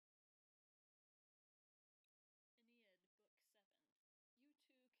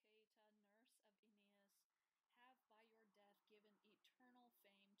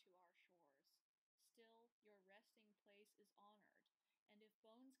place is honored, and if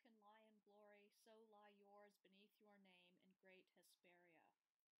bones can lie in glory, so lie yours beneath your name in great Hesperia.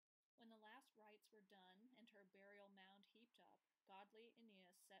 When the last rites were done and her burial mound heaped up, godly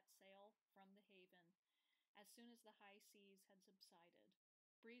Aeneas set sail from the haven as soon as the high seas had subsided.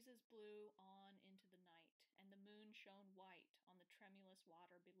 Breezes blew on into the night, and the moon shone white on the tremulous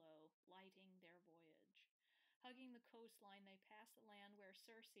water below, lighting their voyage. Hugging the coastline, they passed the land where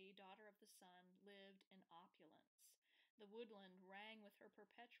Circe, daughter of the sun, lived in opulence. The woodland rang with her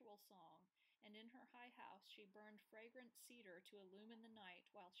perpetual song, and in her high house she burned fragrant cedar to illumine the night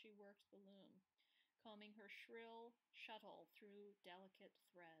while she worked the loom, combing her shrill shuttle through delicate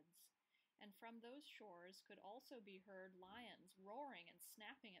threads. And from those shores could also be heard lions roaring and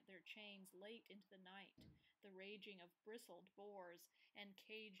snapping at their chains late into the night, the raging of bristled boars and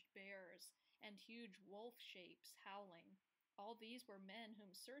caged bears, and huge wolf shapes howling. All these were men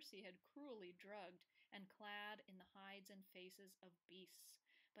whom Circe had cruelly drugged and clad in the hides and faces of beasts.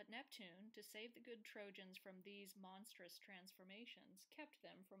 But Neptune, to save the good Trojans from these monstrous transformations, kept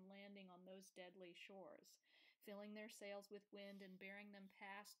them from landing on those deadly shores, filling their sails with wind and bearing them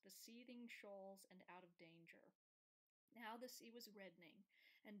past the seething shoals and out of danger. Now the sea was reddening,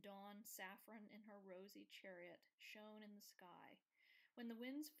 and dawn, saffron in her rosy chariot, shone in the sky. When the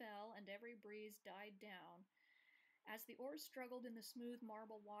winds fell and every breeze died down, as the oars struggled in the smooth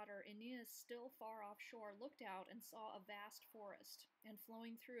marble water, Aeneas, still far offshore, looked out and saw a vast forest, and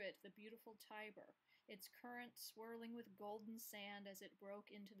flowing through it the beautiful Tiber, its current swirling with golden sand as it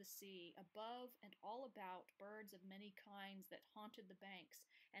broke into the sea. Above and all about, birds of many kinds that haunted the banks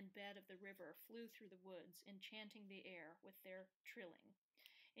and bed of the river flew through the woods, enchanting the air with their trilling.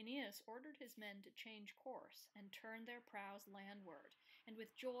 Aeneas ordered his men to change course and turn their prows landward, and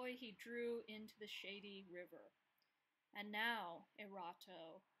with joy he drew into the shady river. And now,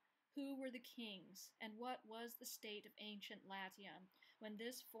 Erato, who were the kings, and what was the state of ancient Latium when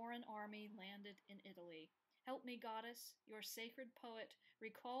this foreign army landed in Italy? Help me, goddess, your sacred poet,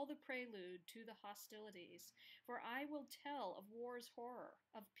 recall the prelude to the hostilities, for I will tell of war's horror,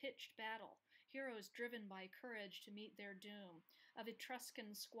 of pitched battle, heroes driven by courage to meet their doom, of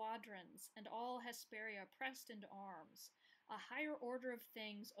Etruscan squadrons, and all Hesperia pressed into arms. A higher order of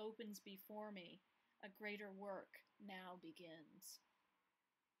things opens before me. A greater work now begins.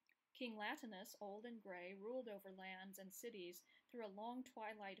 King Latinus, old and gray, ruled over lands and cities through a long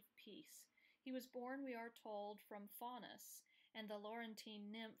twilight of peace. He was born, we are told, from Faunus and the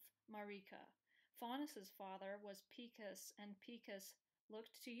Laurentine nymph Marica. Faunus's father was Picus, and Picus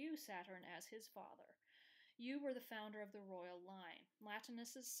looked to you, Saturn, as his father. You were the founder of the royal line.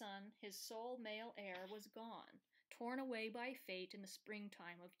 Latinus's son, his sole male heir, was gone, torn away by fate in the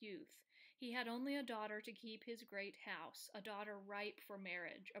springtime of youth. He had only a daughter to keep his great house, a daughter ripe for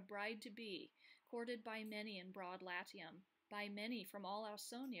marriage, a bride-to-be, courted by many in broad Latium, by many from all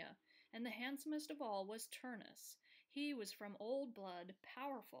Ausonia, and the handsomest of all was Turnus. He was from old blood,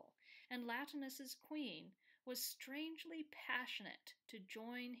 powerful, and Latinus's queen was strangely passionate to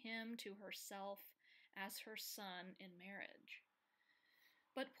join him to herself as her son in marriage.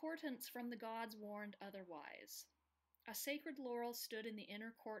 But portents from the gods warned otherwise. A sacred laurel stood in the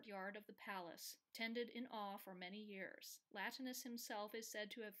inner courtyard of the palace, tended in awe for many years. Latinus himself is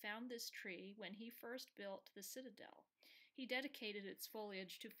said to have found this tree when he first built the citadel. He dedicated its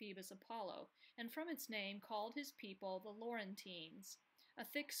foliage to Phoebus Apollo, and from its name called his people the Laurentines. A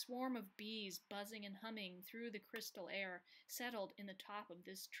thick swarm of bees buzzing and humming through the crystal air settled in the top of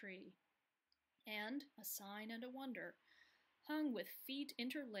this tree. And, a sign and a wonder, hung with feet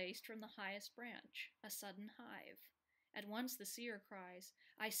interlaced from the highest branch, a sudden hive. At once the seer cries,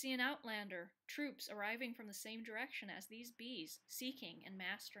 I see an outlander, troops arriving from the same direction as these bees, seeking and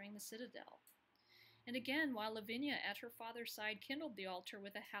mastering the citadel. And again, while Lavinia at her father's side kindled the altar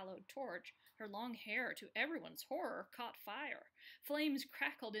with a hallowed torch, her long hair, to everyone's horror, caught fire. Flames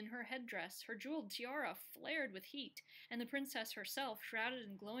crackled in her headdress, her jeweled tiara flared with heat, and the princess herself, shrouded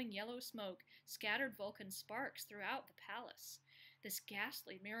in glowing yellow smoke, scattered Vulcan sparks throughout the palace. This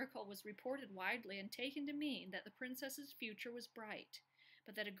ghastly miracle was reported widely and taken to mean that the princess's future was bright,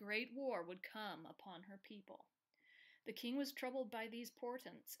 but that a great war would come upon her people. The king was troubled by these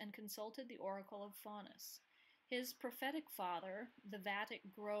portents, and consulted the oracle of Faunus. His prophetic father, the Vatic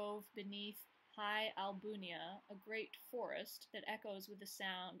grove beneath high Albunia, a great forest that echoes with the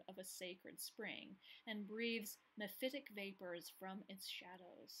sound of a sacred spring, and breathes mephitic vapors from its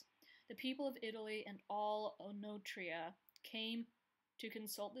shadows. The people of Italy and all Onotria came to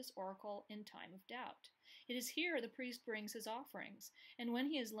consult this oracle in time of doubt. It is here the priest brings his offerings, and when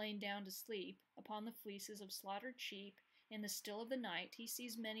he is lain down to sleep, upon the fleeces of slaughtered sheep, In the still of the night he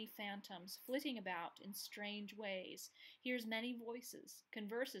sees many phantoms flitting about in strange ways, hears many voices,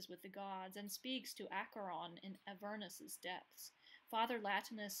 converses with the gods, and speaks to Acheron in Avernus's depths. Father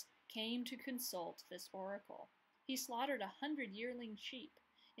Latinus came to consult this oracle. He slaughtered 100 yearling sheep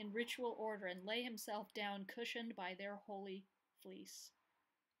in ritual order and lay himself down cushioned by their holy fleece,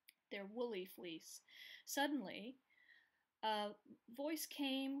 their woolly fleece. Suddenly, a voice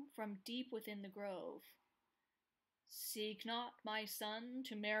came from deep within the grove. Seek not, my son,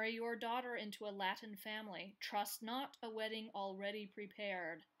 to marry your daughter into a Latin family. Trust not a wedding already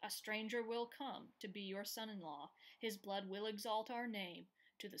prepared. A stranger will come to be your son-in-law. His blood will exalt our name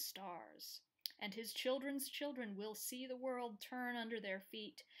to the stars. And his children's children will see the world turn under their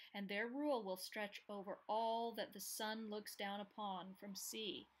feet, and their rule will stretch over all that the sun looks down upon from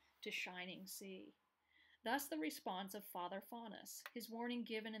sea to shining sea. Thus the response of Father Faunus, his warning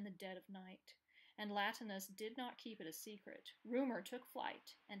given in the dead of night. And Latinus did not keep it a secret. Rumor took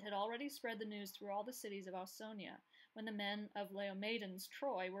flight, and had already spread the news through all the cities of Ausonia, when the men of Laomedon's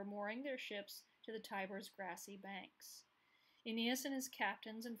Troy were mooring their ships to the Tiber's grassy banks. Aeneas and his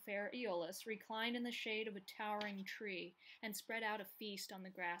captains and fair Aeolus reclined in the shade of a towering tree, and spread out a feast on the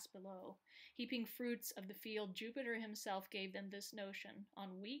grass below. Heaping fruits of the field, Jupiter himself gave them this notion,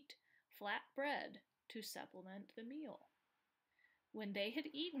 on wheat, flat bread, to supplement the meal. When they had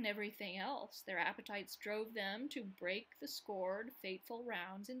eaten everything else, their appetites drove them to break the scored, fateful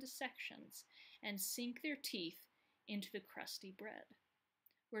rounds into sections, and sink their teeth into the crusty bread.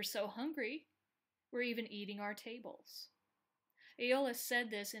 We're so hungry, we're even eating our tables. Aeolus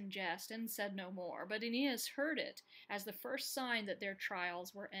said this in jest, and said no more, but Aeneas heard it as the first sign that their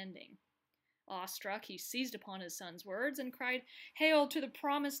trials were ending. Awestruck, he seized upon his son's words and cried, "Hail to the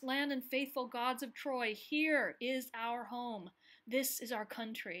promised land and faithful gods of Troy! Here is our home. This is our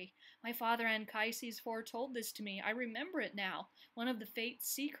country. My father Anchises foretold this to me. I remember it now, one of the fate's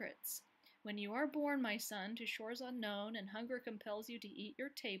secrets. When you are born, my son, to shores unknown, and hunger compels you to eat your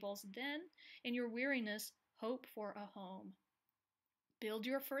tables, then, in your weariness, hope for a home. Build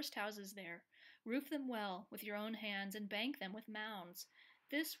your first houses there, roof them well with your own hands, and bank them with mounds.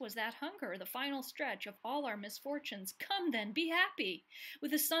 This was that hunger, the final stretch of all our misfortunes. Come then, be happy.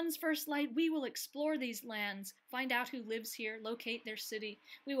 With the sun's first light, we will explore these lands, find out who lives here, locate their city.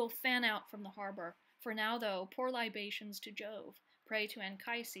 We will fan out from the harbor. For now, though, pour libations to Jove, pray to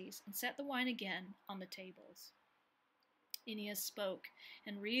Anchises, and set the wine again on the tables." Aeneas spoke,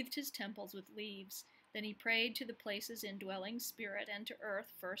 and wreathed his temples with leaves. Then he prayed to the place's indwelling spirit, and to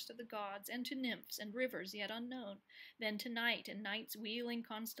earth first of the gods, and to nymphs and rivers yet unknown, then to night and night's wheeling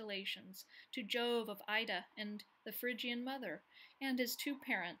constellations, to Jove of Ida and the Phrygian mother, and his two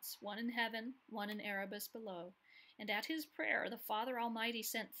parents, one in heaven, one in Erebus below. And at his prayer the Father Almighty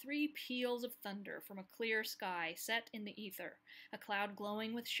sent 3 peals of thunder from a clear sky set in the ether, a cloud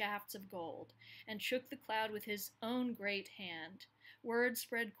glowing with shafts of gold, and shook the cloud with his own great hand. Word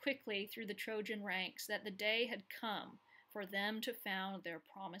spread quickly through the Trojan ranks that the day had come for them to found their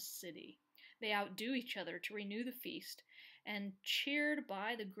promised city. They outdo each other to renew the feast, and, cheered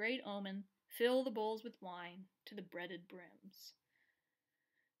by the great omen, fill the bowls with wine to the breaded brims.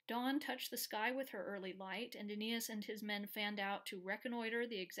 Dawn touched the sky with her early light, and Aeneas and his men fanned out to reconnoiter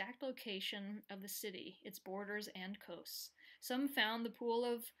the exact location of the city, its borders and coasts. Some found the pool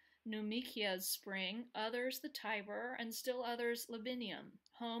of Numicia's spring, others the Tiber, and still others Lavinium,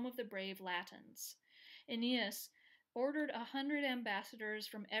 home of the brave Latins. Aeneas ordered 100 ambassadors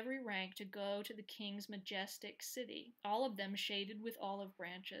from every rank to go to the king's majestic city, all of them shaded with olive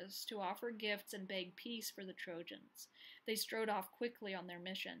branches, to offer gifts and beg peace for the Trojans. They strode off quickly on their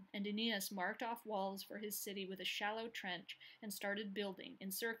mission, and Aeneas marked off walls for his city with a shallow trench and started building,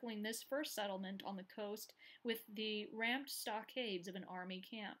 encircling this first settlement on the coast with the ramped stockades of an army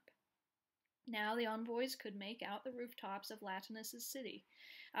camp. Now the envoys could make out the rooftops of Latinus's city.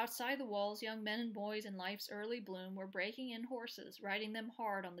 Outside the walls, young men and boys in life's early bloom were breaking in horses, riding them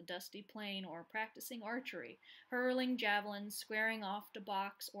hard on the dusty plain, or practicing archery, hurling javelins, squaring off to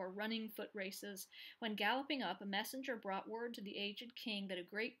box, or running foot races, when galloping up, a messenger brought word to the aged king that a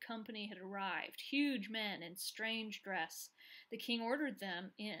great company had arrived, huge men in strange dress. The king ordered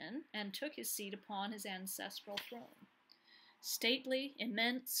them in, and took his seat upon his ancestral throne. Stately,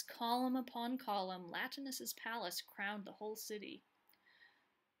 immense, column upon column, Latinus's palace crowned the whole city.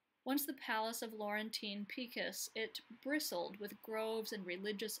 Once the palace of Laurentine Picus, it bristled with groves and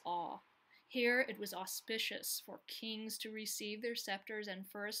religious awe. Here it was auspicious for kings to receive their scepters and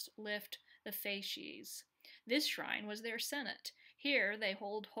first lift the fasces. This shrine was their senate. Here they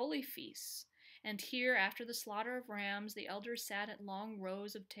hold holy feasts, And here, after the slaughter of rams, the elders sat at long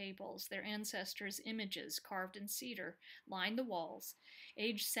rows of tables. Their ancestors' images, carved in cedar, lined the walls.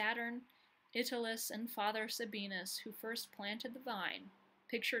 Aged Saturn, Italus, and Father Sabinus, who first planted the vine,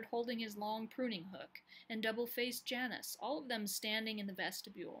 pictured holding his long pruning hook, and double-faced Janus, all of them standing in the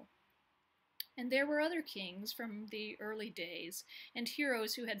vestibule. And there were other kings from the early days, and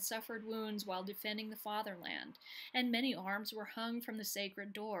heroes who had suffered wounds while defending the fatherland, and many arms were hung from the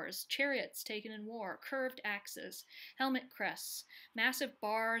sacred doors, chariots taken in war, curved axes, helmet crests, massive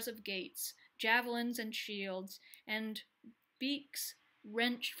bars of gates, javelins and shields, and beaks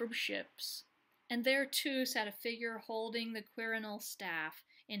wrenched from ships. And there too sat a figure holding the quirinal staff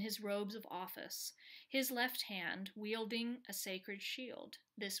in his robes of office, his left hand wielding a sacred shield.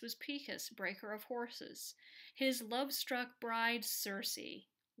 This was Picus, breaker of horses. His love-struck bride Circe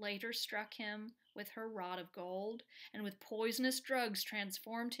later struck him with her rod of gold, and with poisonous drugs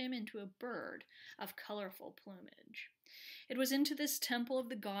transformed him into a bird of colorful plumage. It was into this temple of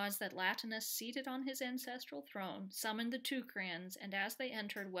the gods that Latinus, seated on his ancestral throne, summoned the Teucrians, and as they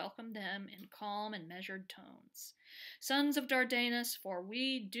entered, welcomed them in calm and measured tones. Sons of Dardanus, for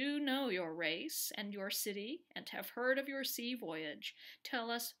we do know your race and your city, and have heard of your sea voyage. Tell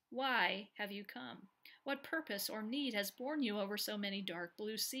us, why have you come? What purpose or need has borne you over so many dark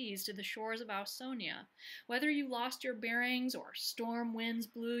blue seas to the shores of Ausonia? Whether you lost your bearings or storm winds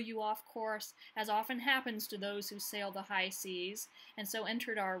blew you off course, as often happens to those who sail the high seas, and so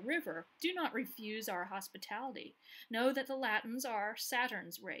entered our river, do not refuse our hospitality. Know that the Latins are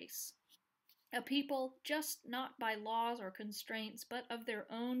Saturn's race, a people just not by laws or constraints, but of their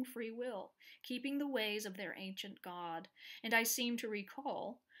own free will, keeping the ways of their ancient god. And I seem to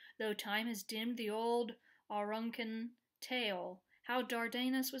recall, though time has dimmed the old Auruncan tale, how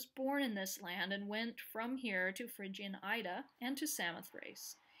Dardanus was born in this land and went from here to Phrygian Ida and to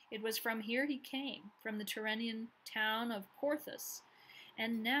Samothrace. It was from here he came, from the Tyrrhenian town of Porthus,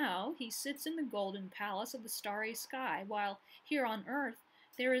 and now he sits in the golden palace of the starry sky, while here on earth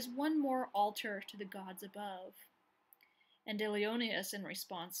there is one more altar to the gods above. And Ilioneus, in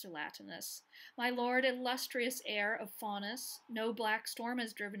response to Latinus, My lord, illustrious heir of Faunus, no black storm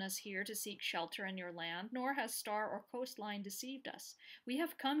has driven us here to seek shelter in your land, nor has star or coastline deceived us. We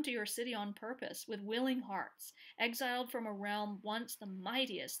have come to your city on purpose, with willing hearts, exiled from a realm once the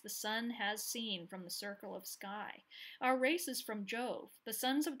mightiest the sun has seen from the circle of sky. Our race is from Jove. The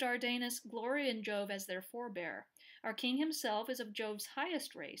sons of Dardanus glory in Jove as their forebear. Our king himself is of Jove's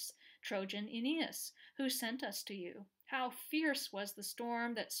highest race, Trojan Aeneas, who sent us to you. How fierce was the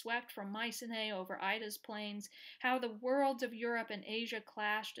storm that swept from Mycenae over Ida's plains, how the worlds of Europe and Asia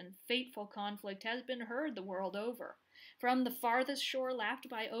clashed, and fateful conflict has been heard the world over. From the farthest shore lapped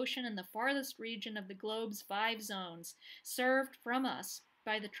by ocean and the farthest region of the globe's 5 zones, served from us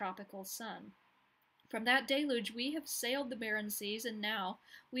by the tropical sun. From that deluge we have sailed the barren seas, and now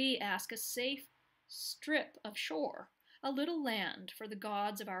we ask a safe strip of shore, a little land for the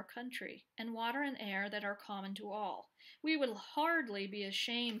gods of our country, and water and air that are common to all. We will hardly be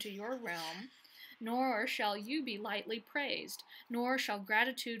ashamed to your realm, nor shall you be lightly praised, nor shall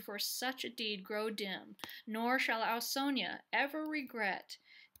gratitude for such a deed grow dim, nor shall Ausonia ever regret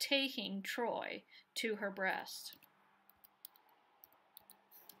taking Troy to her breast.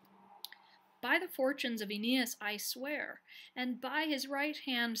 By the fortunes of Aeneas I swear, and by his right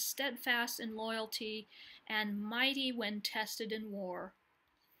hand steadfast in loyalty and mighty when tested in war,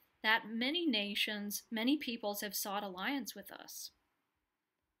 that many nations, many peoples have sought alliance with us.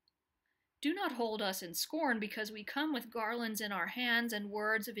 Do not hold us in scorn because we come with garlands in our hands and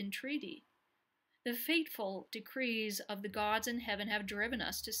words of entreaty. The fateful decrees of the gods in heaven have driven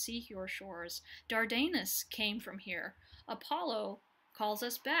us to seek your shores. Dardanus came from here. Apollo calls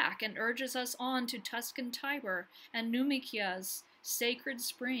us back and urges us on to Tuscan Tiber and Numicia's sacred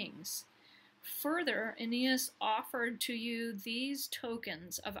springs. Further, Aeneas offered to you these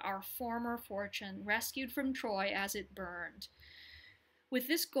tokens of our former fortune, rescued from Troy as it burned. With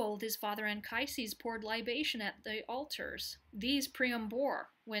this gold his father Anchises poured libation at the altars. These Priam bore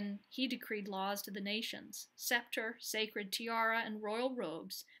when he decreed laws to the nations, scepter, sacred tiara, and royal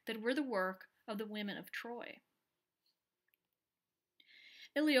robes that were the work of the women of Troy.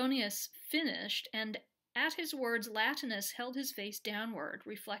 Ilioneus finished, and at his words Latinus held his face downward,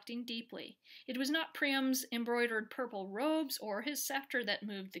 reflecting deeply. It was not Priam's embroidered purple robes or his scepter that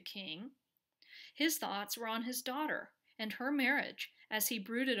moved the king. His thoughts were on his daughter and her marriage as he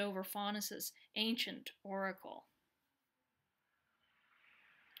brooded over Faunus's ancient oracle.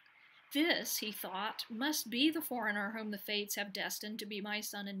 This, he thought, must be the foreigner whom the fates have destined to be my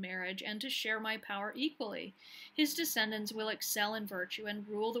son in marriage and to share my power equally. His descendants will excel in virtue and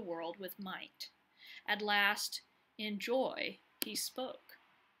rule the world with might. At last, in joy, he spoke.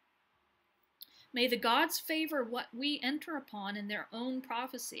 May the gods favor what we enter upon in their own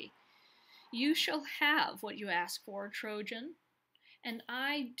prophecy. You shall have what you ask for, Trojan, and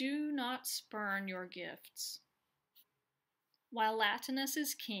I do not spurn your gifts. While Latinus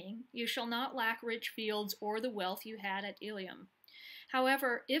is king, you shall not lack rich fields or the wealth you had at Ilium.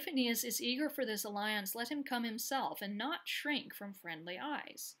 However, if Aeneas is eager for this alliance, let him come himself, and not shrink from friendly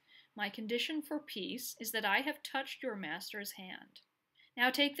eyes. My condition for peace is that I have touched your master's hand. Now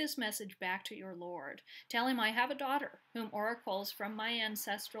take this message back to your lord. Tell him I have a daughter, whom oracles from my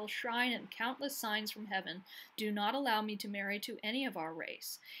ancestral shrine and countless signs from heaven do not allow me to marry to any of our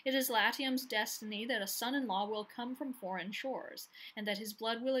race. It is Latium's destiny that a son-in-law will come from foreign shores, and that his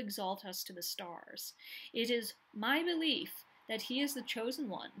blood will exalt us to the stars. It is my belief that he is the chosen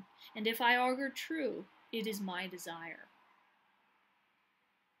one, and if I augur true, it is my desire.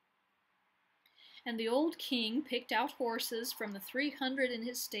 And the old king picked out horses from the 300 in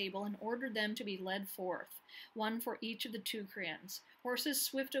his stable and ordered them to be led forth, one for each of the Teucrians, horses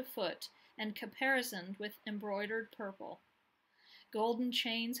swift of foot and caparisoned with embroidered purple. Golden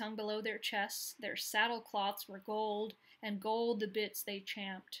chains hung below their chests, their saddle cloths were gold, and gold the bits they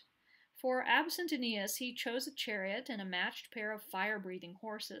champed. For absent Aeneas he chose a chariot and a matched pair of fire-breathing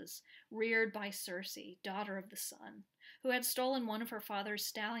horses, reared by Circe, daughter of the sun, who had stolen one of her father's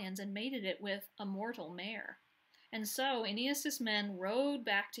stallions and mated it with a mortal mare. And so Aeneas's men rode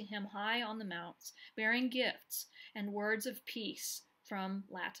back to him high on the mounts, bearing gifts and words of peace from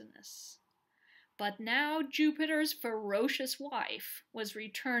Latinus. But now Jupiter's ferocious wife was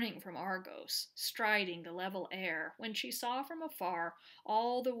returning from Argos, striding the level air, when she saw from afar,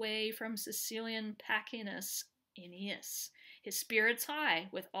 all the way from Sicilian Pacinus, Aeneas, his spirits high,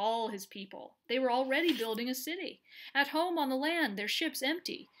 with all his people. They were already building a city. At home on the land, their ships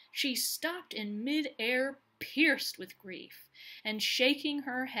empty. She stopped in mid-air, pierced with grief, and shaking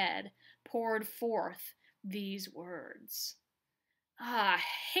her head, poured forth these words. Ah,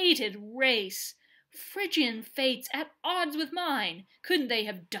 hated race! Phrygian fates at odds with mine! Couldn't they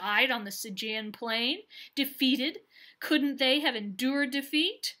have died on the Sigean plain? Defeated? Couldn't they have endured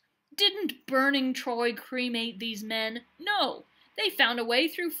defeat? Didn't burning Troy cremate these men? No! They found a way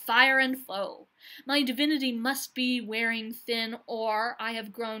through fire and foe. My divinity must be wearing thin, or I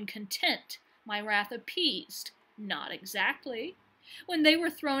have grown content, my wrath appeased. Not exactly. When they were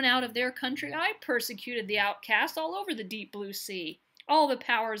thrown out of their country, I persecuted the outcasts all over the deep blue sea. All the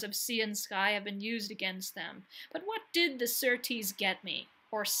powers of sea and sky have been used against them. But what did the Syrtes get me?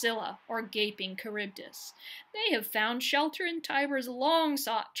 Or Scylla, or gaping Charybdis? They have found shelter in Tiber's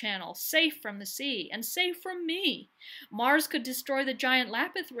long-sought channel, safe from the sea, and safe from me. Mars could destroy the giant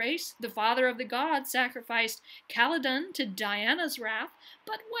Lapith race. The father of the gods sacrificed Calydon to Diana's wrath.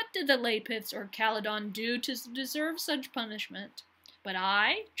 But what did the Lapiths or Calydon do to deserve such punishment? But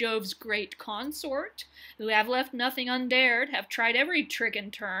I, Jove's great consort, who have left nothing undared, have tried every trick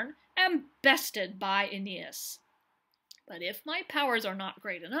and turn, am bested by Aeneas. But if my powers are not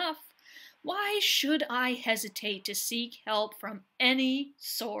great enough, why should I hesitate to seek help from any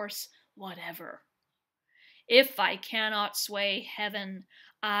source whatever? If I cannot sway heaven,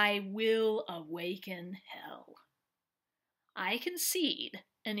 I will awaken hell. I concede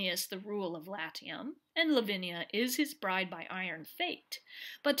Aeneas the rule of Latium, and Lavinia is his bride by iron fate.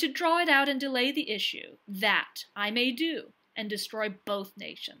 But to draw it out and delay the issue, that I may do, and destroy both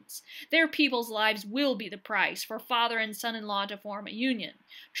nations. Their people's lives will be the price for father and son-in-law to form a union.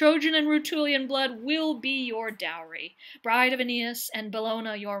 Trojan and Rutulian blood will be your dowry, bride of Aeneas, and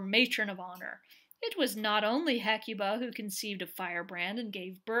Bellona your matron of honor. It was not only Hecuba who conceived a firebrand and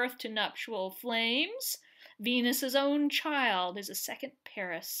gave birth to nuptial flames. Venus's own child is a second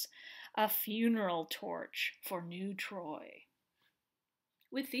Paris, a funeral torch for new Troy.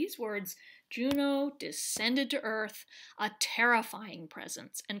 With these words, Juno descended to earth, a terrifying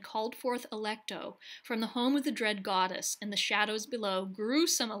presence, and called forth Alecto from the home of the dread goddess in the shadows below,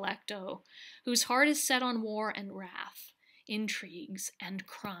 gruesome Alecto, whose heart is set on war and wrath, intrigues and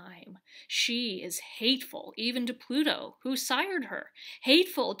crime. She is hateful even to Pluto, who sired her,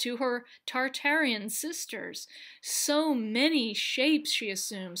 hateful to her Tartarian sisters. So many shapes she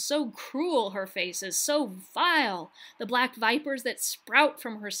assumes, so cruel her face is, so vile the black vipers that sprout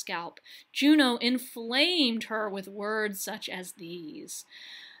from her scalp. Juno inflamed her with words such as these.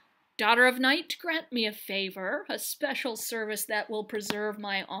 Daughter of night, grant me a favor, a special service that will preserve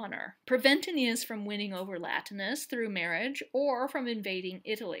my honor. Prevent Aeneas from winning over Latinus through marriage or from invading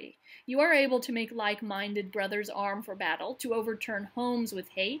Italy. You are able to make like-minded brothers arm for battle, to overturn homes with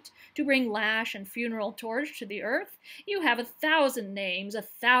hate, to bring lash and funeral torch to the earth. You have 1,000 names,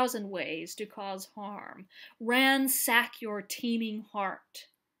 1,000 ways to cause harm. Ransack your teeming heart.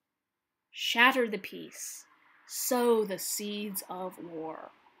 Shatter the peace. Sow the seeds of war.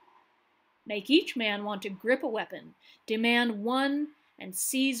 Make each man want to grip a weapon, demand one, and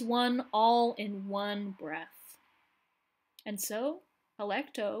seize one all in one breath. And so,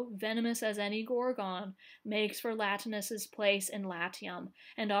 Alecto, venomous as any Gorgon, makes for Latinus's place in Latium,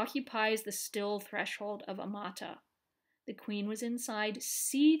 and occupies the still threshold of Amata. The queen was inside,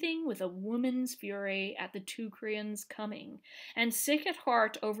 seething with a woman's fury at the Teucrians' coming, and sick at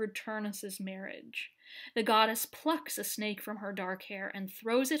heart over Turnus's marriage. The goddess plucks a snake from her dark hair and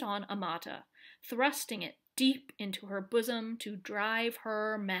throws it on Amata, thrusting it deep into her bosom to drive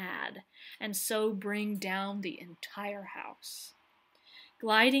her mad, and so bring down the entire house.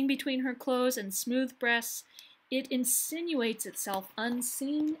 Gliding between her clothes and smooth breasts, it insinuates itself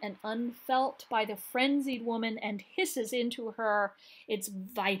unseen and unfelt by the frenzied woman and hisses into her its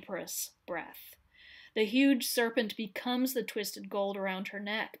viperous breath. The huge serpent becomes the twisted gold around her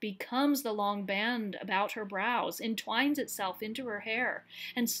neck, becomes the long band about her brows, entwines itself into her hair,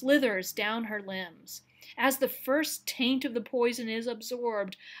 and slithers down her limbs. As the first taint of the poison is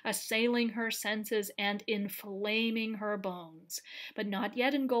absorbed, assailing her senses and inflaming her bones, but not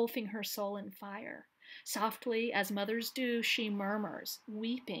yet engulfing her soul in fire. Softly, as mothers do, she murmurs,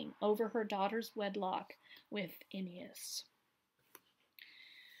 weeping over her daughter's wedlock with Aeneas.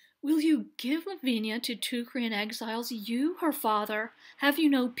 Will you give Lavinia to Teucrian exiles, you, her father? Have you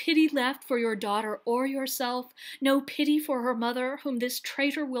no pity left for your daughter or yourself? No pity for her mother, whom this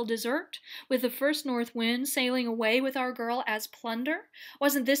traitor will desert, with the first north wind sailing away with our girl as plunder?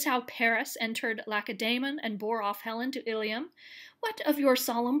 Wasn't this how Paris entered Lacedaemon and bore off Helen to Ilium? What of your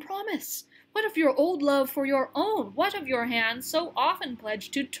solemn promise? What of your old love for your own? What of your hand so often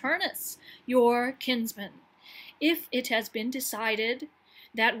pledged to Turnus, your kinsman? If it has been decided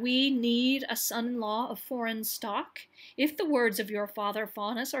that we need a son-in-law of foreign stock, if the words of your father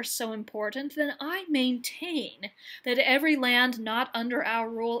Faunus are so important, then I maintain that every land not under our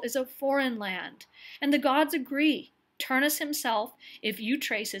rule is a foreign land, and the gods agree. Turnus himself, if you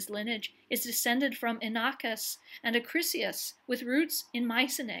trace his lineage, is descended from Inachus and Acrisius, with roots in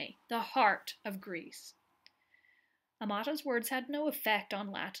Mycenae, the heart of Greece. Amata's words had no effect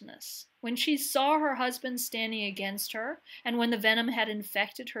on Latinus. When she saw her husband standing against her, and when the venom had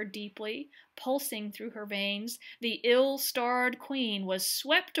infected her deeply, pulsing through her veins, the ill-starred queen was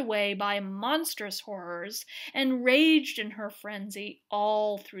swept away by monstrous horrors and raged in her frenzy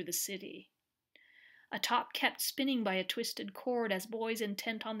all through the city. A top kept spinning by a twisted cord as boys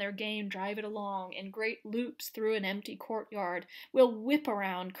intent on their game drive it along in great loops through an empty courtyard, will whip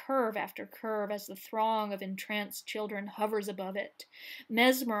around curve after curve as the throng of entranced children hovers above it,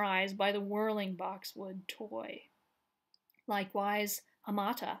 mesmerized by the whirling boxwood toy. Likewise,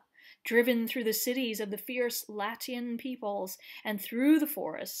 Amata, driven through the cities of the fierce Latian peoples and through the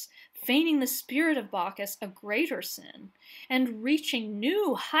forests, feigning the spirit of Bacchus a greater sin, and reaching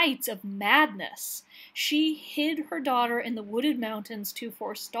new heights of madness, she hid her daughter in the wooded mountains to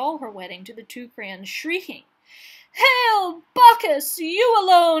forestall her wedding to the Teucrians, shrieking, "Hail, Bacchus! You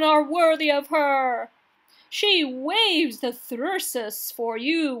alone are worthy of her! She waves the thyrsus for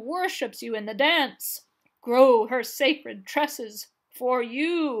you, worships you in the dance. Grow her sacred tresses for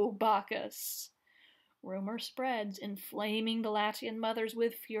you, Bacchus." Rumor spreads, inflaming the Latian mothers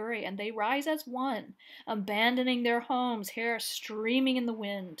with fury, and they rise as one, abandoning their homes, hair streaming in the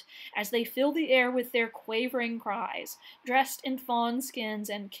wind, as they fill the air with their quavering cries, dressed in fawn skins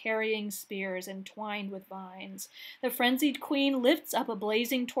and carrying spears entwined with vines. The frenzied queen lifts up a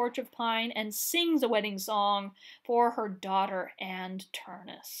blazing torch of pine and sings a wedding song for her daughter and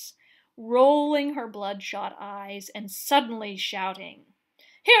Turnus, rolling her bloodshot eyes and suddenly shouting,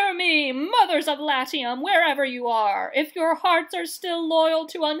 "Hear me, mothers of Latium, wherever you are, if your hearts are still loyal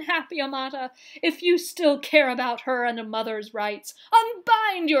to unhappy Amata, if you still care about her and a mother's rights,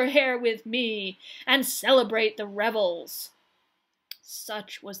 unbind your hair with me and celebrate the revels."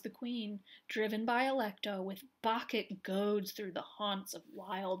 Such was the queen, driven by Alecto with Bacchic goads through the haunts of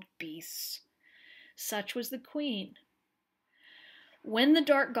wild beasts. Such was the queen. When the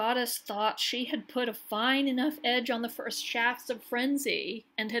dark goddess thought she had put a fine enough edge on the first shafts of frenzy,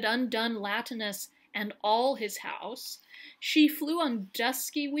 and had undone Latinus and all his house, she flew on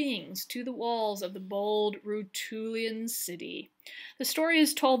dusky wings to the walls of the bold Rutulian city. The story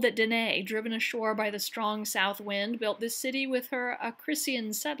is told that Danae, driven ashore by the strong south wind, built this city with her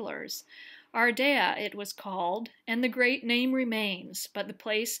Acrisian settlers. Ardea it was called, and the great name remains, but the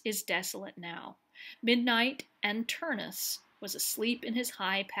place is desolate now. Midnight, and Turnus was asleep in his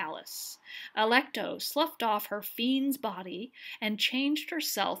high palace. Alecto sloughed off her fiend's body and changed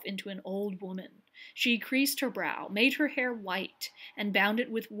herself into an old woman. She creased her brow, made her hair white, and bound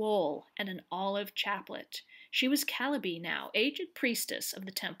it with wool and an olive chaplet. She was Calliope now, aged priestess of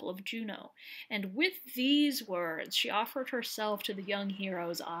the temple of Juno, and with these words she offered herself to the young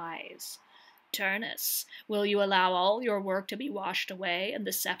hero's eyes. Turnus, will you allow all your work to be washed away and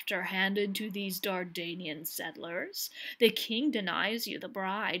the scepter handed to these Dardanian settlers? The king denies you the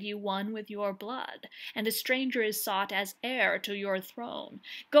bride you won with your blood, and a stranger is sought as heir to your throne.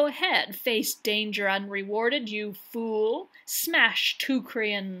 Go ahead, face danger unrewarded, you fool. Smash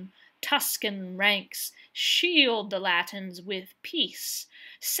Teucrian, Tuscan ranks, shield the Latins with peace.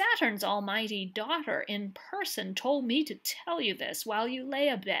 Saturn's almighty daughter in person told me to tell you this while you lay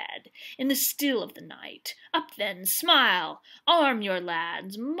abed, in the still of the night. Up then, smile, arm your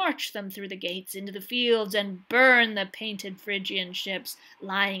lads, march them through the gates into the fields, and burn the painted Phrygian ships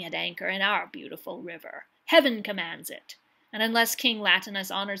lying at anchor in our beautiful river. Heaven commands it. And unless King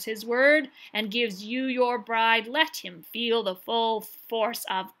Latinus honors his word and gives you your bride, let him feel the full force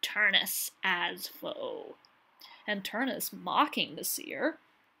of Turnus as foe. And Turnus, mocking the seer,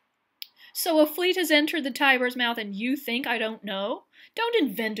 so a fleet has entered the Tiber's mouth, and you think I don't know? Don't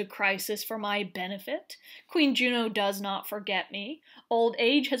invent a crisis for my benefit. Queen Juno does not forget me. Old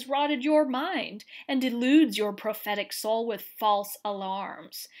age has rotted your mind, and deludes your prophetic soul with false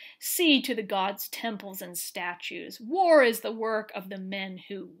alarms. See to the gods' temples and statues. War is the work of the men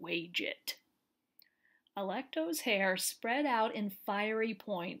who wage it. Alecto's hair spread out in fiery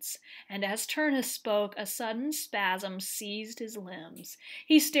points, and as Turnus spoke, a sudden spasm seized his limbs.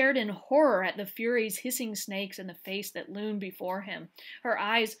 He stared in horror at the Furies' hissing snakes in the face that loomed before him. Her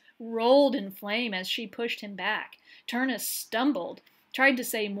eyes rolled in flame as she pushed him back. Turnus stumbled, tried to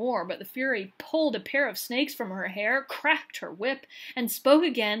say more, but the Fury pulled a pair of snakes from her hair, cracked her whip, and spoke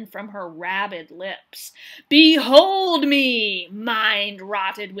again from her rabid lips. Behold me, mind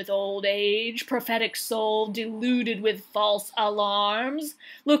rotted with old age, prophetic soul deluded with false alarms.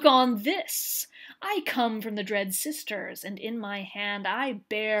 Look on this. I come from the dread sisters, and in my hand I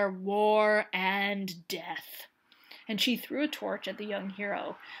bear war and death. And she threw a torch at the young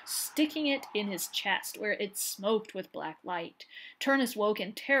hero, sticking it in his chest, where it smoked with black light. Turnus woke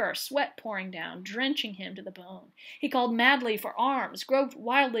in terror, sweat pouring down, drenching him to the bone. He called madly for arms, groped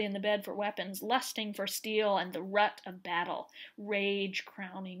wildly in the bed for weapons, lusting for steel and the rut of battle, rage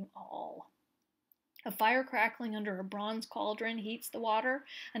crowning all. A fire crackling under a bronze cauldron heats the water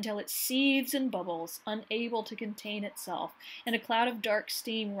until it seethes and bubbles, unable to contain itself, and a cloud of dark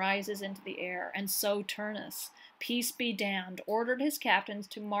steam rises into the air, and so Turnus, peace be damned, ordered his captains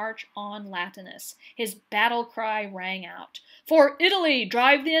to march on Latinus. His battle cry rang out, "For Italy,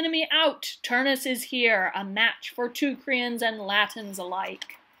 drive the enemy out! Turnus is here, a match for Teucrians and Latins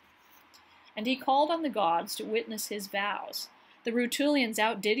alike." And he called on the gods to witness his vows. The Rutulians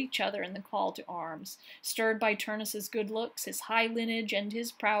outdid each other in the call to arms, stirred by Turnus's good looks, his high lineage, and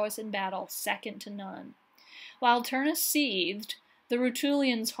his prowess in battle, second to none. While Turnus seethed the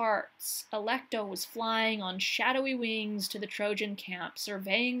Rutulians' hearts, Alecto was flying on shadowy wings to the Trojan camp,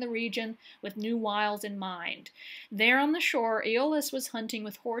 surveying the region with new wiles in mind. There on the shore, Aeolus was hunting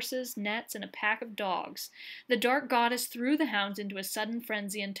with horses, nets, and a pack of dogs. The dark goddess threw the hounds into a sudden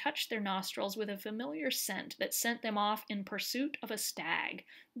frenzy and touched their nostrils with a familiar scent that sent them off in pursuit of a stag.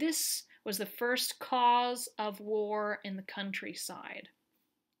 This was the first cause of war in the countryside.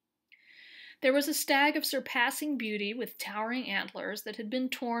 There was a stag of surpassing beauty with towering antlers that had been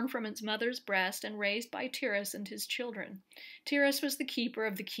torn from its mother's breast and raised by Tyrrhus and his children. Tyrrhus was the keeper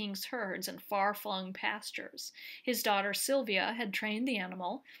of the king's herds and far-flung pastures. His daughter Sylvia had trained the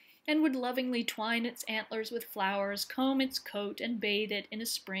animal, and would lovingly twine its antlers with flowers, comb its coat, and bathe it in a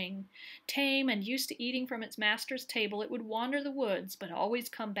spring. Tame and used to eating from its master's table, it would wander the woods, but always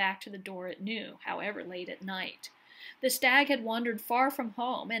come back to the door it knew, however late at night. The stag had wandered far from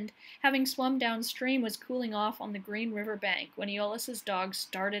home, and, having swum downstream, was cooling off on the green river bank when Aeolus's dog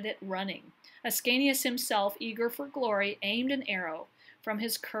started it running. Ascanius himself, eager for glory, aimed an arrow from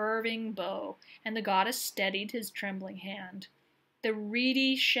his curving bow, and the goddess steadied his trembling hand. The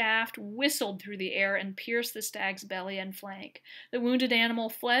reedy shaft whistled through the air and pierced the stag's belly and flank. The wounded animal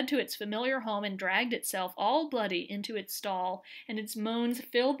fled to its familiar home and dragged itself, all bloody, into its stall, and its moans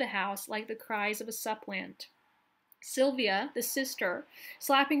filled the house like the cries of a suppliant. Sylvia, the sister,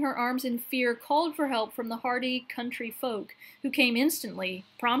 slapping her arms in fear, called for help from the hardy country folk, who came instantly,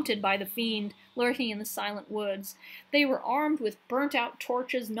 prompted by the fiend lurking in the silent woods. They were armed with burnt-out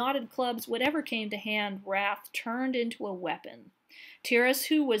torches, knotted clubs, whatever came to hand. Wrath turned into a weapon. Tyrrus,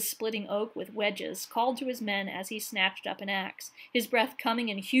 who was splitting oak with wedges, called to his men as he snatched up an axe, his breath coming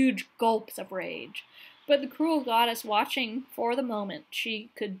in huge gulps of rage. But the cruel goddess, watching for the moment she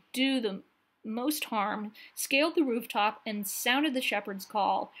could do the most harm, scaled the rooftop and sounded the shepherd's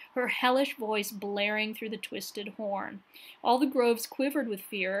call, her hellish voice blaring through the twisted horn. All the groves quivered with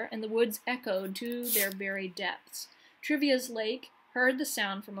fear, and the woods echoed to their very depths. Trivia's lake heard the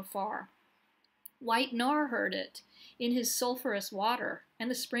sound from afar. White Nar heard it in his sulphurous water,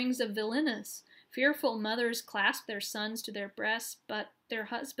 and the springs of Vilinus. Fearful mothers clasped their sons to their breasts, but their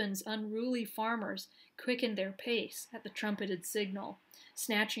husbands, unruly farmers, quickened their pace at the trumpeted signal,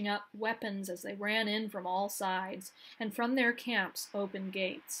 snatching up weapons as they ran in from all sides, and from their camps opened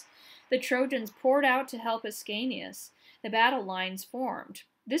gates. The Trojans poured out to help Ascanius. The battle lines formed.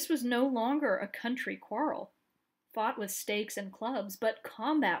 This was no longer a country quarrel, fought with stakes and clubs, but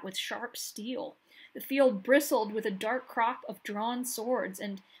combat with sharp steel. The field bristled with a dark crop of drawn swords,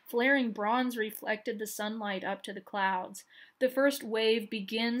 and flaring bronze reflected the sunlight up to the clouds. The first wave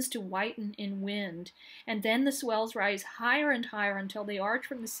begins to whiten in wind, and then the swells rise higher and higher until they arch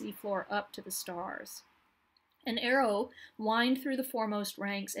from the seafloor up to the stars. An arrow whined through the foremost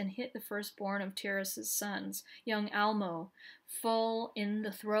ranks and hit the firstborn of Tyrrus's sons, young Almo, full in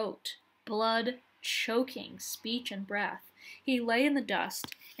the throat, blood choking speech and breath. He lay in the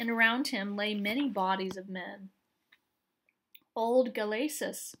dust, and around him lay many bodies of men. Old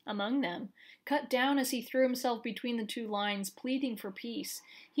Galasus among them, cut down as he threw himself between the two lines, pleading for peace.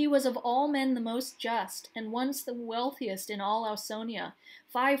 He was of all men the most just, and once the wealthiest in all Ausonia.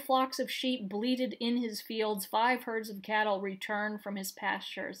 5 flocks of sheep bleated in his fields, 5 herds of cattle returned from his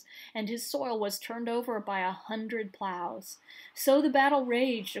pastures, and his soil was turned over by 100 plows. So the battle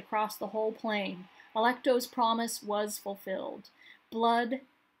raged across the whole plain. Alecto's promise was fulfilled. Blood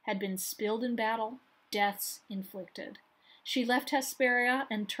had been spilled in battle, deaths inflicted. She left Hesperia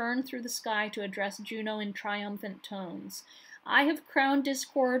and turned through the sky to address Juno in triumphant tones. I have crowned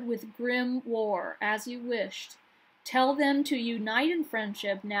discord with grim war, as you wished. Tell them to unite in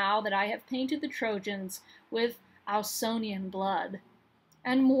friendship now that I have painted the Trojans with Ausonian blood.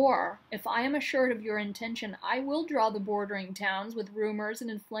 And more, if I am assured of your intention, I will draw the bordering towns with rumors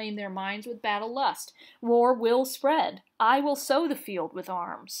and inflame their minds with battle lust. War will spread. I will sow the field with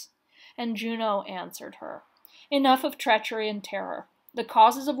arms. And Juno answered her. Enough of treachery and terror. The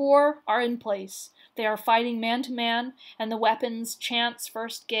causes of war are in place. They are fighting man to man, and the weapons chance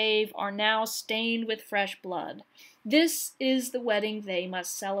first gave are now stained with fresh blood. This is the wedding they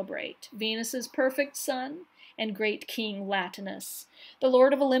must celebrate. Venus's perfect son and great King Latinus. The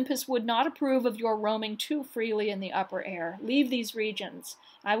Lord of Olympus would not approve of your roaming too freely in the upper air. Leave these regions.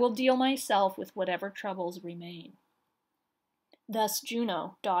 I will deal myself with whatever troubles remain. Thus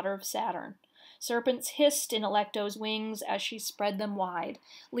Juno, daughter of Saturn. Serpents hissed in Alecto's wings as she spread them wide,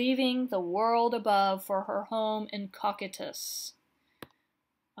 leaving the world above for her home in Cocytus,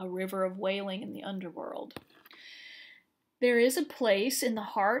 a river of wailing in the underworld. There is a place in the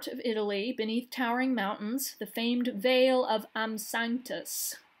heart of Italy, beneath towering mountains, the famed Vale of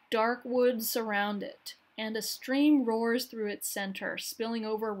Amsanctus. Dark woods surround it, and a stream roars through its center, spilling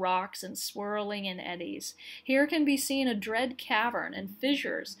over rocks and swirling in eddies. Here can be seen a dread cavern and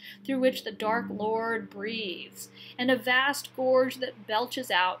fissures through which the dark lord breathes, and a vast gorge that belches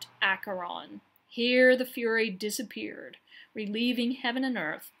out Acheron. Here the Fury disappeared, relieving heaven and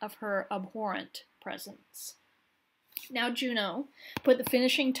earth of her abhorrent presence. Now Juno put the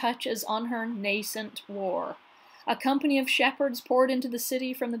finishing touches on her nascent war. A company of shepherds poured into the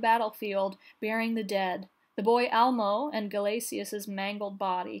city from the battlefield, bearing the dead, the boy Almo and Galasius's mangled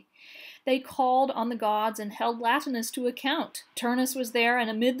body. They called on the gods and held Latinus to account. Turnus was there, and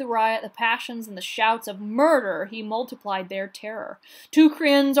amid the riot, the passions, and the shouts of murder, he multiplied their terror.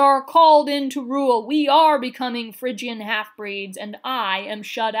 Teucrians are called in to rule. We are becoming Phrygian half-breeds, and I am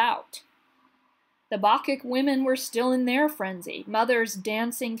shut out. The Bacchic women were still in their frenzy, mothers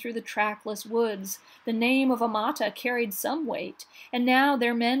dancing through the trackless woods. The name of Amata carried some weight, and now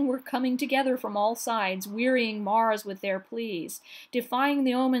their men were coming together from all sides, wearying Mars with their pleas. Defying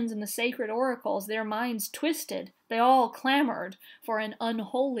the omens and the sacred oracles, their minds twisted, they all clamored for an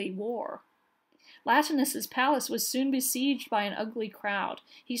unholy war. Latinus's palace was soon besieged by an ugly crowd.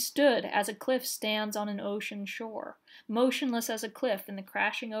 He stood as a cliff stands on an ocean shore, motionless as a cliff in the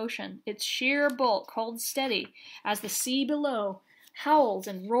crashing ocean. Its sheer bulk holds steady as the sea below howls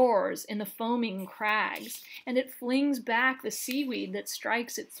and roars in the foaming crags, and it flings back the seaweed that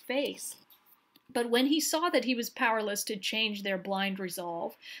strikes its face. But when he saw that he was powerless to change their blind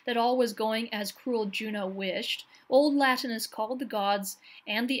resolve, that all was going as cruel Juno wished, old Latinus called the gods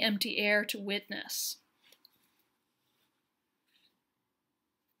and the empty air to witness.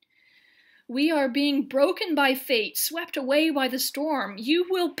 We are being broken by fate, swept away by the storm. You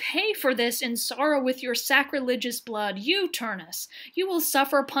will pay for this in sorrow with your sacrilegious blood. You, Turnus, you will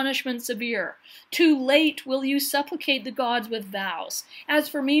suffer punishment severe. Too late will you supplicate the gods with vows. As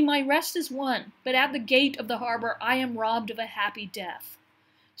for me, my rest is won, but at the gate of the harbor I am robbed of a happy death.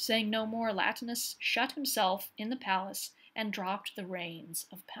 Saying no more, Latinus shut himself in the palace and dropped the reins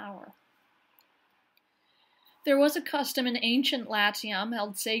of power. There was a custom in ancient Latium,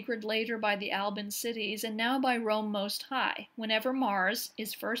 held sacred later by the Alban cities, and now by Rome most high. Whenever Mars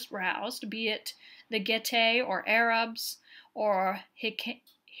is first roused, be it the Getae or Arabs or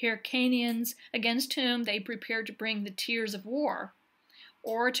Hyrcanians, against whom they prepare to bring the tears of war,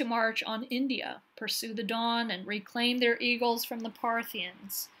 or to march on India, pursue the dawn, and reclaim their eagles from the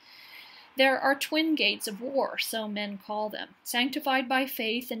Parthians. There are twin gates of war, so men call them, sanctified by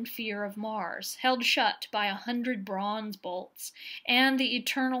faith and fear of Mars, held shut by 100 bronze bolts, and the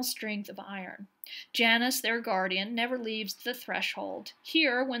eternal strength of iron. Janus, their guardian, never leaves the threshold.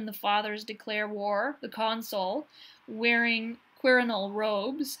 Here, when the fathers declare war, the consul, wearing quirinal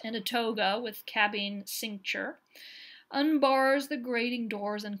robes and a toga with cabine cincture, unbars the grating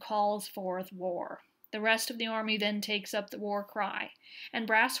doors and calls forth war. The rest of the army then takes up the war cry, and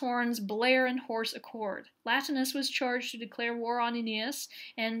brass horns blare in hoarse accord. Latinus was charged to declare war on Aeneas,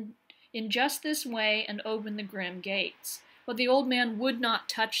 and in just this way and open the grim gates. But the old man would not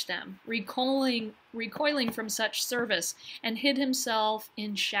touch them, recoiling from such service, and hid himself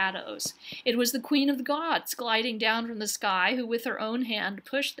in shadows. It was the queen of the gods, gliding down from the sky, who with her own hand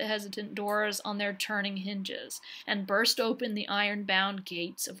pushed the hesitant doors on their turning hinges, and burst open the iron-bound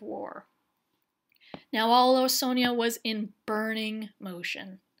gates of war. Now all Ausonia was in burning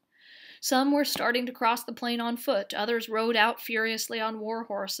motion. Some were starting to cross the plain on foot, others rode out furiously on war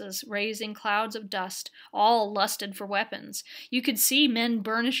horses, raising clouds of dust. All lusted for weapons. You could see men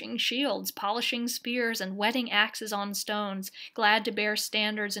burnishing shields, polishing spears, and whetting axes on stones, glad to bear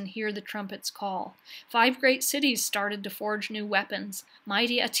standards and hear the trumpets call. 5 great cities started to forge new weapons: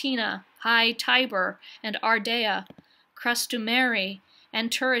 mighty Atina, high Tibur, and Ardea, Crustumeri,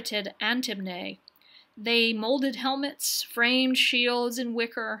 and turreted Antimne. They molded helmets, framed shields in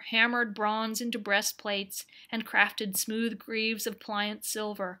wicker, hammered bronze into breastplates, and crafted smooth greaves of pliant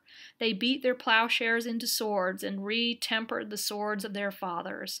silver. They beat their plowshares into swords and re-tempered the swords of their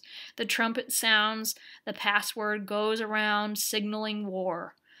fathers. The trumpet sounds, the password goes around, signaling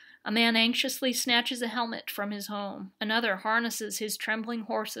war. A man anxiously snatches a helmet from his home. Another harnesses his trembling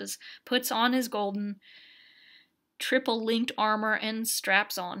horses, puts on his golden, triple-linked armor, and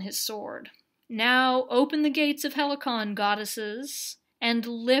straps on his sword. Now open the gates of Helicon, goddesses, and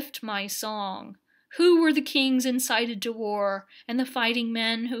lift my song. Who were the kings incited to war, and the fighting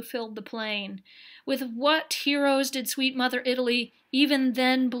men who filled the plain? With what heroes did sweet Mother Italy even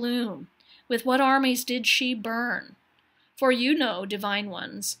then bloom? With what armies did she burn? For you know, divine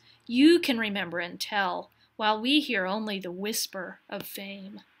ones, you can remember and tell, while we hear only the whisper of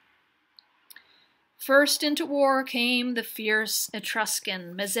fame. First into war came the fierce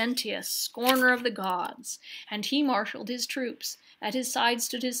Etruscan, Mezentius, scorner of the gods, and he marshaled his troops. At his side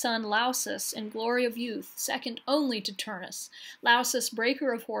stood his son Lausus, in glory of youth, second only to Turnus. Lausus,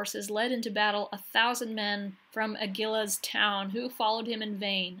 breaker of horses, led into battle 1,000 men from Agilla's town, who followed him in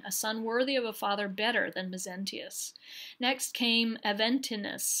vain, a son worthy of a father better than Mezentius. Next came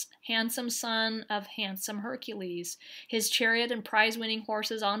Aventinus, handsome son of handsome Hercules, his chariot and prize-winning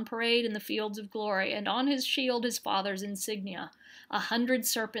horses on parade in the fields of glory, and on his shield his father's insignia, 100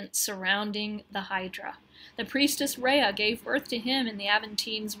 serpents surrounding the Hydra. The priestess Rhea gave birth to him in the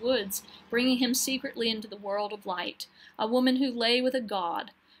Aventines woods, bringing him secretly into the world of light, a woman who lay with a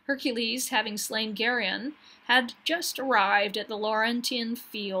god. Hercules, having slain Geryon, had just arrived at the Laurentian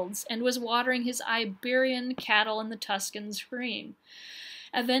fields and was watering his Iberian cattle in the Tuscan stream.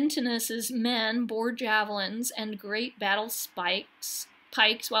 Aventinus's men bore javelins and great battle pikes,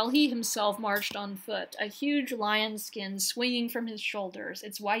 while he himself marched on foot, a huge lion's skin swinging from his shoulders,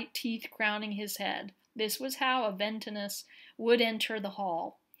 its white teeth crowning his head. This was how Aventinus would enter the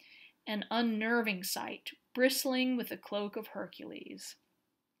hall, an unnerving sight, bristling with the cloak of Hercules.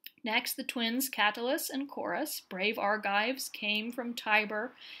 Next, the twins Catullus and Chorus, brave Argives, came from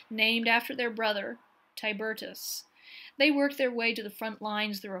Tibur, named after their brother Tiburtus. They worked their way to the front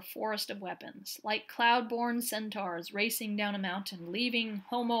lines through a forest of weapons, like cloud-born centaurs racing down a mountain, leaving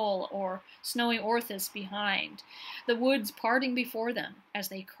Homol or snowy Orthus behind, the woods parting before them as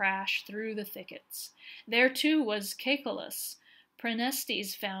they crashed through the thickets. There, too, was Cacalus,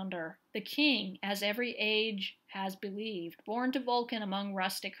 Praeneste's founder, the king, as every age has believed, born to Vulcan among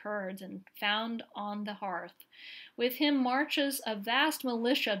rustic herds and found on the hearth. With him marches a vast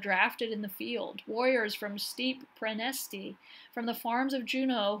militia drafted in the field, warriors from steep Praeneste, from the farms of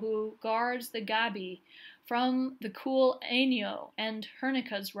Juno who guards the Gabi, from the cool Ainio and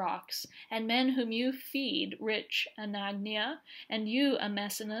Hernica's rocks, and men whom you feed, rich Anagnia, and you,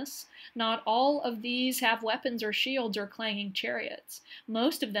 Amesinus. Not all of these have weapons or shields or clanging chariots.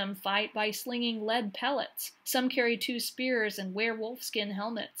 Most of them fight by slinging lead pellets. Some carry 2 spears and wear wolfskin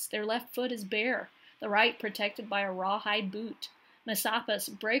helmets. Their left foot is bare, the right protected by a rawhide boot. Messapus,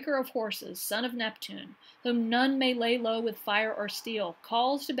 breaker of horses, son of Neptune, whom none may lay low with fire or steel,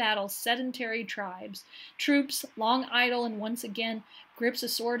 calls to battle sedentary tribes, troops long idle, and once again grips a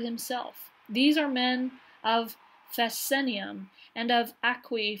sword himself. These are men of Fesenium and of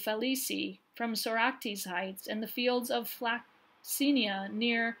Aquae Felici, from Soractes heights and the fields of Flaccinia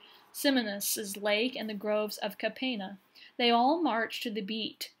near Simonus's lake and the groves of Capena. They all marched to the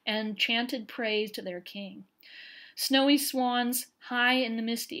beat and chanted praise to their king. Snowy swans, high in the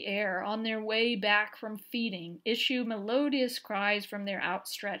misty air, on their way back from feeding, issue melodious cries from their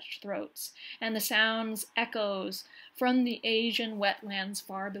outstretched throats, and the sounds echoes from the Asian wetlands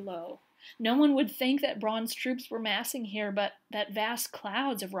far below. No one would think that bronze troops were massing here, but that vast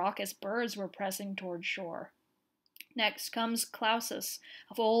clouds of raucous birds were pressing toward shore. Next comes Clausus,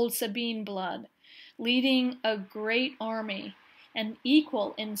 of old Sabine blood, leading a great army, and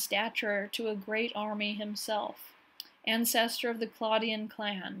equal in stature to a great army himself, ancestor of the Claudian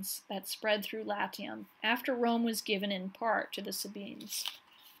clans that spread through Latium, after Rome was given in part to the Sabines.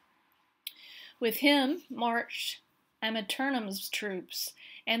 With him marched Amiternum's troops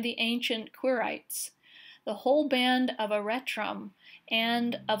and the ancient Quirites, the whole band of Aretrum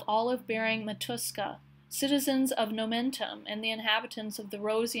and of olive-bearing Matusca, citizens of Nomentum and the inhabitants of the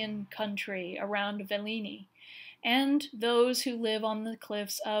Rosian country around Velini, and those who live on the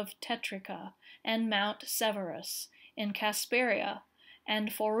cliffs of Tetrica and Mount Severus, in Casperia and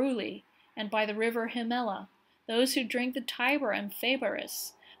Foruli, and by the river Himela, those who drink the Tiber and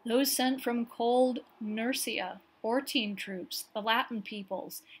Fabaris, those sent from cold Nursia, Ortine troops, the Latin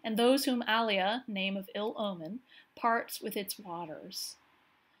peoples, and those whom Alia, name of ill omen, parts with its waters.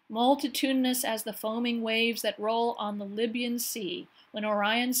 Multitudinous as the foaming waves that roll on the Libyan Sea, when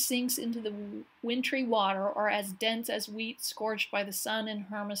Orion sinks into the wintry water, or as dense as wheat scorched by the sun in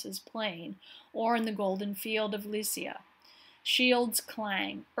Hermus's plain, or in the golden field of Lycia. Shields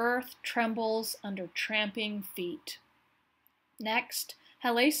clang, earth trembles under tramping feet. Next,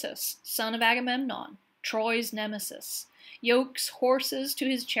 Halesus, son of Agamemnon, Troy's nemesis, yokes horses to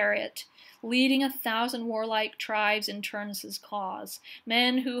his chariot, leading 1,000 warlike tribes in Turnus's cause,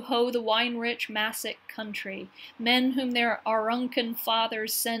 men who hoe the wine-rich Massic country, men whom their Auruncan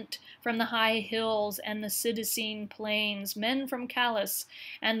fathers sent from the high hills and the Sidicine plains, men from Callus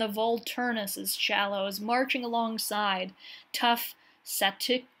and the Volturnus' shallows, marching alongside tough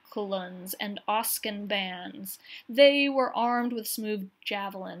Saticulans and Oscan bands. They were armed with smooth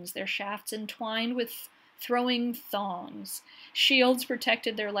javelins, their shafts entwined with throwing thongs. Shields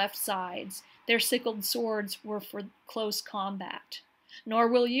protected their left sides. Their sickled swords were for close combat. Nor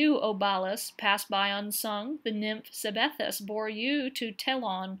will you, O Balus, pass by unsung. The nymph Sebethus bore you to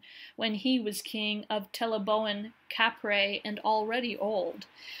Telon when he was king of Teleboan, Capre, and already old.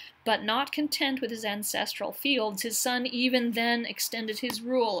 But not content with his ancestral fields, his son even then extended his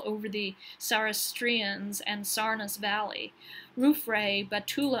rule over the Sarastrians and Sarnus Valley. Rufre,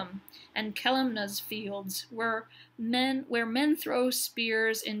 Batulam, and Kelemna's fields where men throw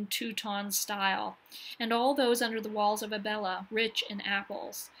spears in Teuton style, and all those under the walls of Abella, rich in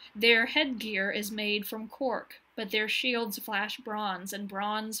apples. Their headgear is made from cork, but their shields flash bronze, and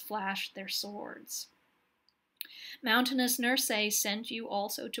bronze flash their swords. Mountainous Nurse sent you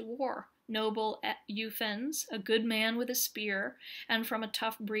also to war, noble Euphens, a good man with a spear, and from a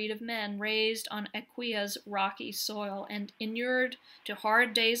tough breed of men, raised on Aequia's rocky soil, and inured to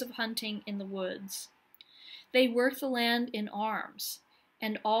hard days of hunting in the woods. They work the land in arms,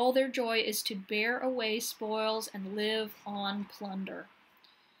 and all their joy is to bear away spoils and live on plunder.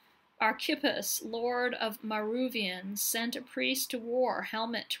 Archippus, lord of Maruvians, sent a priest to war,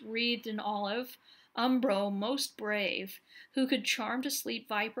 helmet wreathed in olive, Umbro most brave, who could charm to sleep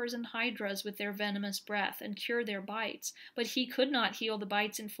vipers and hydras with their venomous breath and cure their bites, but he could not heal the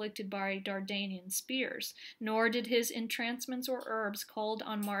bites inflicted by Dardanian spears, nor did his entrancements or herbs culled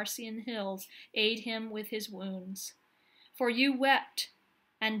on Marcian hills aid him with his wounds. For you wept,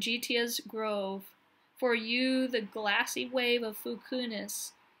 Angetia's grove, for you the glassy wave of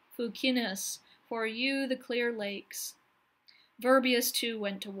Fucinus, for you the clear lakes. Virbius too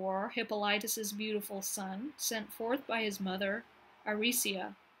went to war, Hippolytus's beautiful son, sent forth by his mother,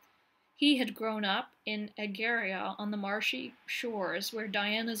 Aricia. He had grown up in Egeria on the marshy shores where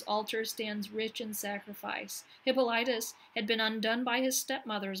Diana's altar stands rich in sacrifice. Hippolytus had been undone by his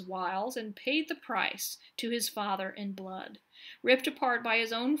stepmother's wiles and paid the price to his father in blood, ripped apart by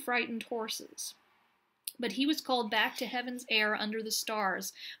his own frightened horses. But he was called back to heaven's air under the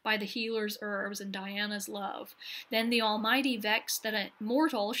stars by the healer's herbs and Diana's love. Then the Almighty, vexed that a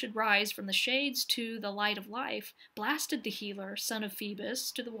mortal should rise from the shades to the light of life, blasted the healer, son of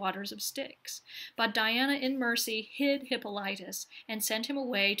Phoebus, to the waters of Styx. But Diana in mercy hid Hippolytus and sent him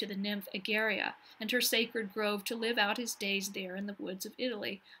away to the nymph Egeria and her sacred grove to live out his days there in the woods of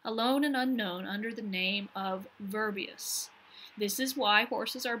Italy, alone and unknown under the name of Virbius. This is why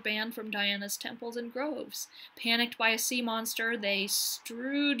horses are banned from Diana's temples and groves. Panicked by a sea monster, they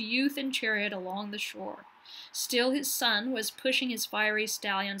strewed youth and chariot along the shore. Still his son was pushing his fiery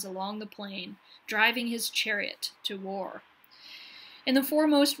stallions along the plain, driving his chariot to war. In the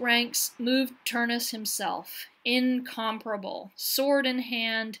foremost ranks moved Turnus himself, incomparable, sword in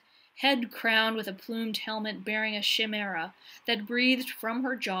hand, head crowned with a plumed helmet bearing a chimera that breathed from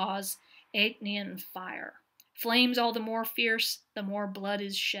her jaws Aeneid fire. Flames all the more fierce, the more blood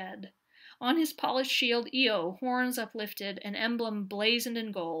is shed. On his polished shield Io, horns uplifted, an emblem blazoned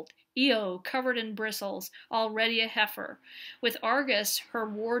in gold. Io, covered in bristles, already a heifer, with Argus, her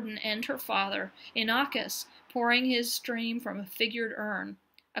warden and her father, Inachus, pouring his stream from a figured urn.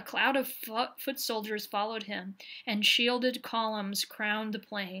 A cloud of foot soldiers followed him, and shielded columns crowned the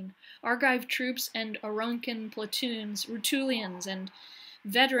plain. Argive troops and Auruncan platoons, Rutulians and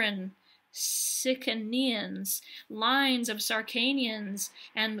veteran Sicanians, lines of Sarcanians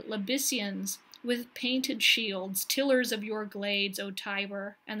and Libycians, with painted shields, tillers of your glades, O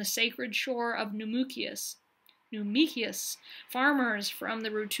Tiber, and the sacred shore of Numicius, farmers from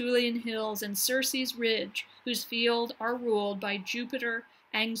the Rutulian hills and Circe's ridge, whose fields are ruled by Jupiter,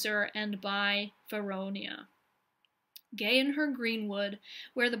 Anxur, and by Feronia. Gay in her greenwood,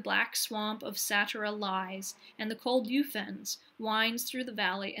 where the black swamp of Satyra lies, and the cold Ufens winds through the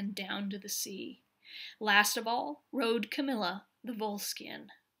valley and down to the sea. Last of all rode Camilla, the Volscian,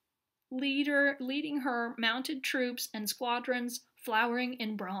 leading her mounted troops and squadrons flowering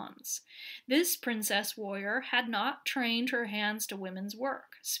in bronze. This princess warrior had not trained her hands to women's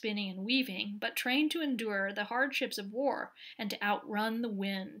work, spinning and weaving, but trained to endure the hardships of war and to outrun the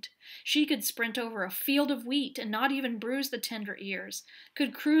wind. She could sprint over a field of wheat and not even bruise the tender ears,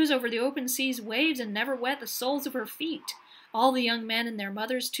 could cruise over the open sea's waves and never wet the soles of her feet. All the young men and their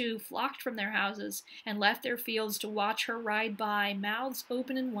mothers, too, flocked from their houses and left their fields to watch her ride by, mouths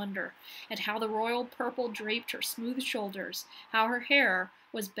open in wonder at how the royal purple draped her smooth shoulders, how her hair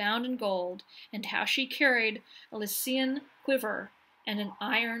was bound in gold, and how she carried a Lycian quiver and an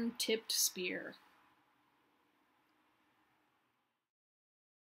iron-tipped spear.